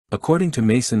According to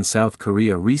Mason, South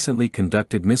Korea recently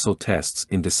conducted missile tests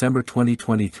in December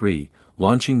 2023,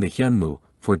 launching the Hyunmoo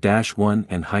V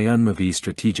and Hyunmoo V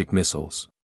strategic missiles.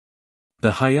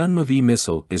 The Hyunmoo V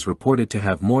missile is reported to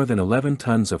have more than 11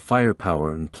 tons of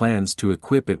firepower and plans to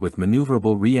equip it with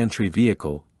maneuverable re-entry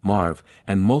vehicle (MARV)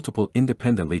 and multiple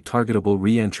independently targetable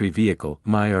re-entry vehicle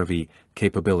 (MIRV)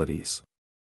 capabilities.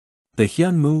 The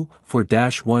Hyunmoo V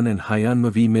and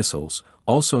Hyunmoo V missiles,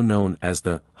 also known as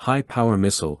the high-power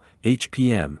missile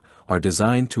 (HPM), are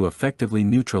designed to effectively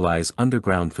neutralize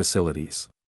underground facilities.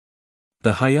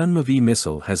 The Hyunmoo V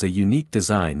missile has a unique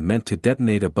design meant to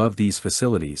detonate above these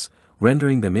facilities,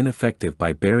 rendering them ineffective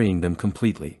by burying them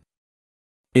completely.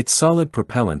 Its solid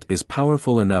propellant is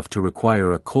powerful enough to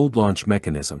require a cold launch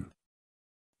mechanism.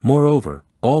 Moreover,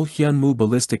 all Hyunmoo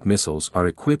ballistic missiles are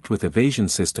equipped with evasion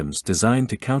systems designed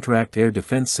to counteract air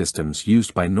defense systems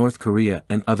used by North Korea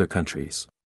and other countries.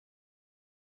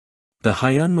 The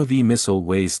Hyunmoo V missile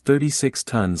weighs 36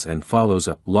 tons and follows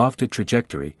a lofted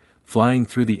trajectory, flying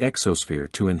through the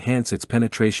exosphere to enhance its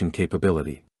penetration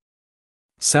capability.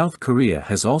 South Korea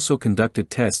has also conducted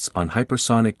tests on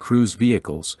hypersonic cruise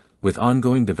vehicles, with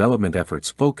ongoing development efforts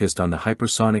focused on the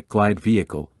hypersonic glide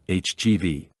vehicle,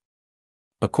 HGV.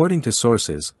 According to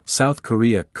sources, South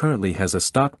Korea currently has a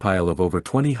stockpile of over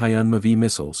 20 Hyunmoo V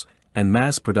missiles, and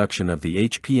mass production of the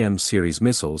HPM series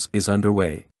missiles is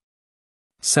underway.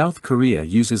 South Korea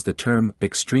uses the term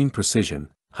extreme precision,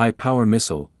 high-power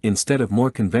missile, instead of more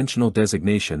conventional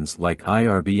designations like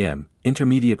IRBM,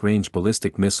 intermediate range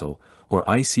ballistic missile, or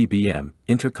ICBM,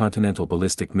 intercontinental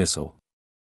ballistic missile.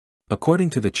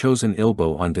 According to the Chosun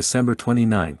Ilbo on December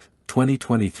 29,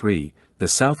 2023, the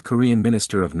South Korean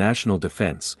Minister of National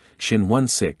Defense, Shin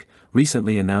Won-sik,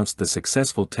 recently announced the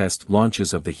successful test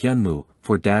launches of the Hyunmoo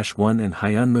V and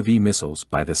Hyunmoo V missiles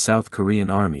by the South Korean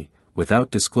Army,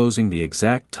 without disclosing the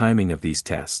exact timing of these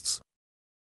tests.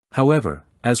 However,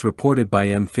 as reported by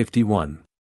M51.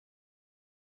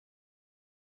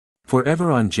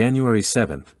 Forever on January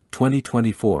 7,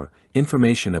 2024,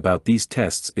 information about these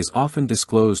tests is often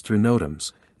disclosed through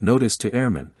NOTAMs, Notice to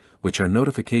Airmen, which are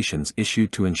notifications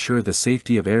issued to ensure the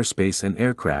safety of airspace and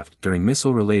aircraft during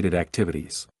missile-related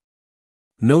activities.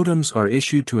 NOTAMs are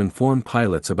issued to inform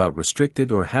pilots about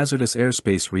restricted or hazardous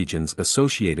airspace regions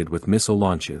associated with missile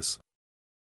launches.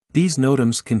 These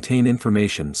NOTAMs contain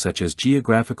information such as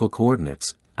geographical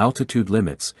coordinates, altitude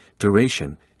limits,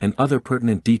 duration, and other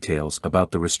pertinent details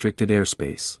about the restricted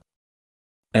airspace.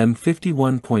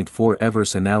 M51.4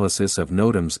 Ever's analysis of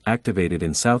NOTAMs activated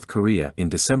in South Korea in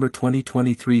December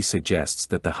 2023 suggests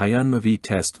that the Hyunmoo V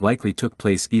test likely took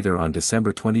place either on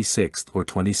December 26 or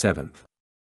 27.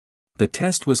 The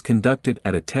test was conducted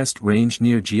at a test range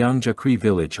near Jeongjakri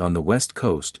village on the west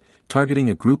coast, targeting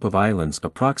a group of islands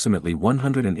approximately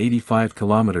 185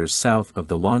 kilometers south of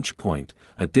the launch point,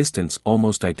 a distance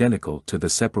almost identical to the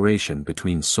separation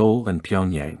between Seoul and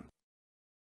Pyongyang.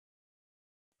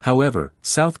 However,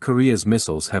 South Korea's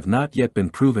missiles have not yet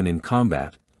been proven in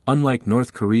combat, unlike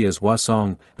North Korea's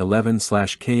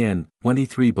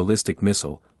Hwasong-11/KN-23 ballistic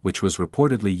missile, which was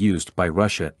reportedly used by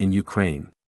Russia in Ukraine.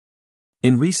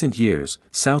 In recent years,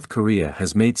 South Korea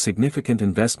has made significant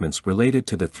investments related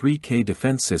to the 3K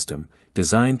defense system,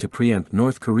 designed to preempt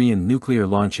North Korean nuclear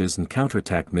launches and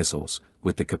counterattack missiles,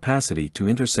 with the capacity to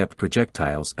intercept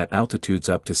projectiles at altitudes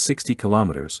up to 60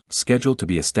 kilometers, scheduled to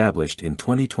be established in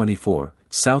 2024.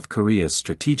 South Korea's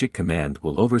Strategic Command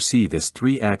will oversee this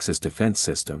 3-axis defense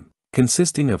system,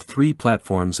 consisting of 3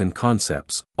 platforms and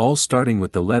concepts, all starting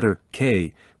with the letter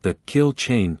K, the Kill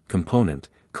Chain component,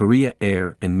 Korea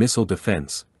Air and Missile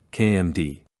Defense,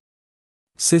 KMD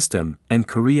System, and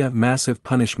Korea Massive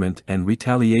Punishment and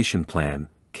Retaliation Plan,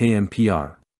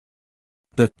 KMPR.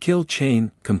 The Kill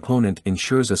Chain component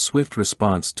ensures a swift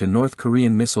response to North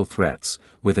Korean missile threats,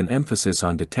 with an emphasis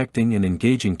on detecting and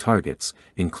engaging targets,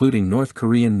 including North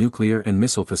Korean nuclear and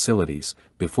missile facilities,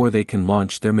 before they can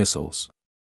launch their missiles.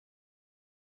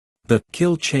 The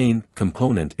Kill Chain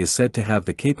component is said to have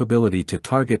the capability to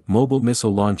target mobile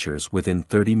missile launchers within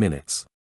 30 minutes.